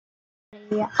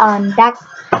Back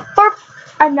for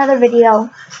another video.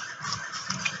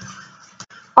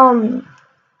 I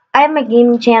have my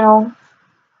gaming channel.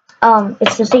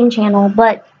 It's the same channel,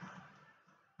 but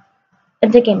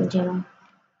it's a gaming channel.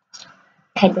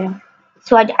 Kinda.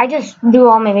 So I just do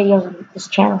all my videos on this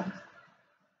channel.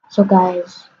 So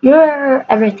guys, you're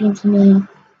everything to me.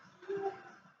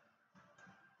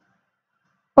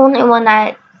 Only one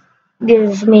that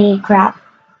gives me crap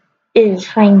is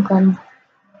Franklin.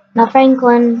 Now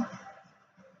Franklin,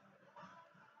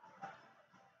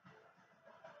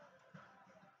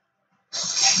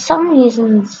 some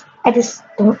reasons I just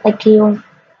don't like you.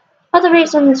 Other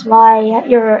reasons why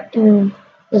you're in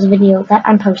this video that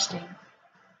I'm posting.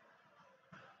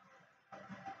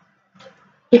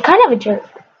 You're kind of a jerk,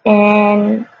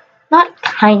 and not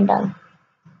kinda.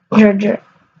 You're a jerk.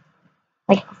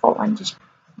 Like a full-on just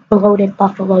bloated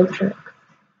buffalo jerk.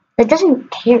 That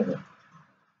doesn't care.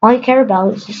 All you care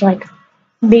about is just like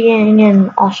being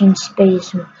in awesome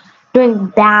space and doing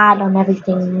bad on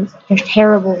everything. You're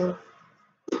terrible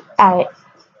at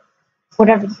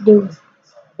whatever you do.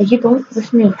 Like you don't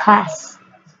listen in class.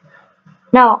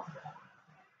 Now,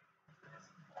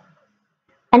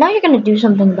 I know you're gonna do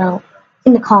something about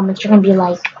in the comments. You're gonna be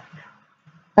like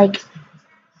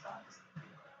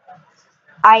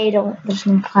I don't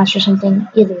listen in class or something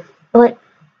either, but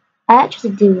I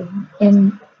actually do.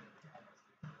 And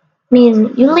I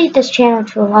mean, you lead this channel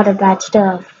to a lot of bad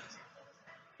stuff.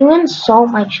 You insult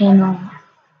my channel,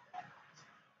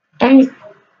 and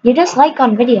you dislike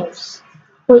on videos,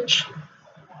 which,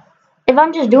 if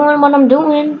I'm just doing what I'm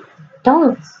doing,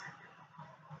 don't.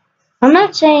 I'm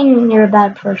not saying you're a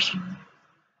bad person.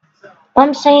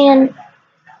 I'm saying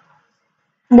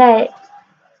that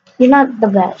you're not the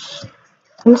best.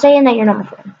 I'm saying that you're not my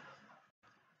friend.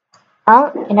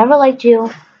 I never liked you.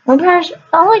 The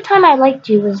only time I liked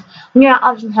you was when you're at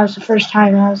Austin's house the first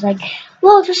time, and I was like,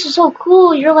 whoa, this is so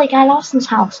cool. You're like at Austin's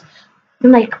house.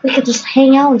 And like, we could just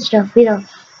hang out and stuff. We had a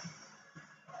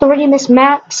 30 Miss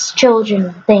Max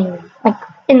children thing. Like,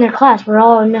 in their class. We're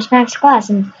all in Miss Max class.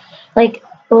 And like,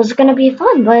 it was gonna be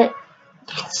fun, but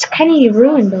it's kind of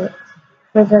ruined it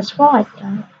for the squad.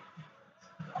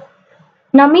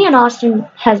 Now, me and Austin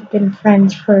has been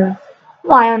friends for a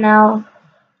while now.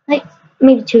 Like,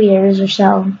 maybe 2 years or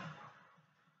so.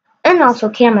 And also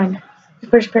Cameron, the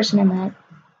first person I met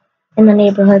in the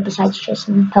neighborhood besides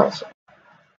Tristan Pellis.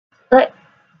 But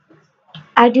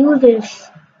I do this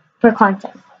for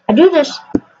content. I do this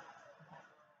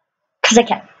because I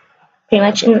can, pretty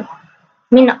much. And I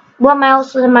mean, what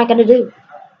else am I gonna do?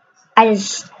 I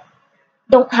just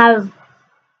don't have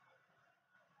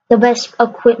the best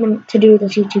equipment to do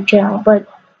this YouTube channel. But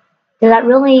does that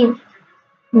really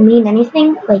mean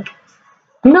anything? Like,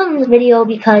 I'm doing this video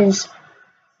because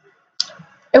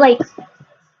like,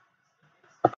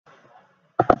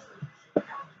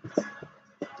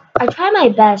 I try my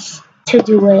best to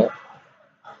do it,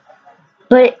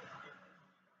 but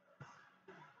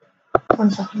one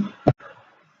second.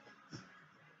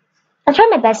 I try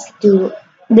my best to do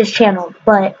this channel,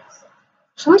 but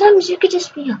sometimes you could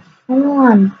just be a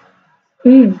full-on,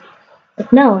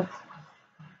 like no.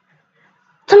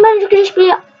 Sometimes you could just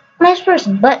be a nice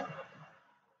person, but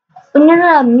when you're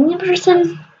a mean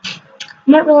person,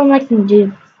 I'm not really liking to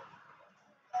do.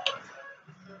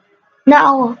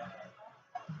 Now,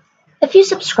 if you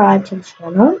subscribe to this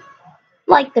channel,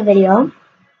 like the video,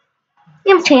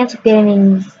 you have a chance of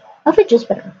getting a fidget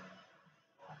spinner.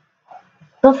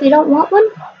 But if you don't want one,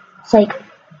 it's like,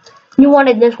 you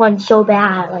wanted this one so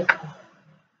bad, like,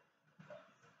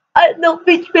 I have no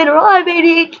fidget spinner, I have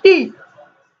ADHD.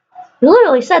 You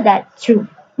literally said that to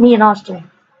me and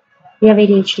Austin. You have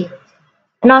ADHD.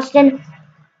 And Austin,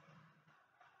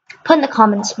 put in the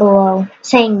comments below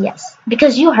saying yes,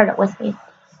 because you heard it with me. And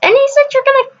he said you're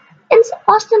gonna, and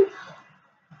Austin,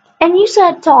 and you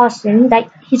said to Austin that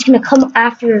he's gonna come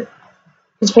after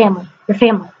his family, your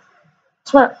family.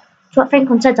 That's what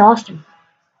Franklin said to Austin.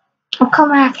 I'll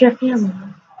come after your family.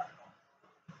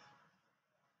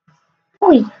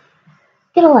 Holy,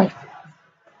 get a life.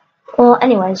 Well,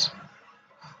 anyways,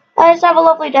 guys, have a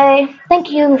lovely day.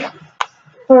 Thank you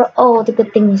for all the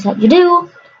good things that you do.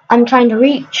 I'm trying to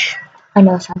reach, I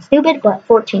know it sounds stupid, but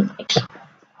 14 likes.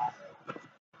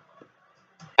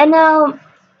 And now,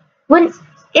 when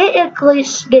it at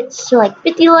least gets to like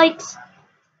 50 likes,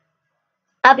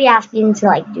 I'll be asking to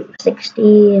like do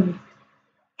 60 and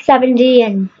 70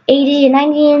 and 80 and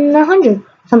 90 and 100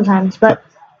 sometimes. But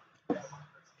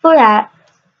for that,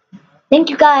 thank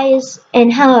you guys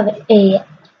and have a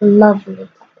lovely day.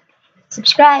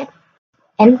 Subscribe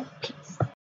and peace.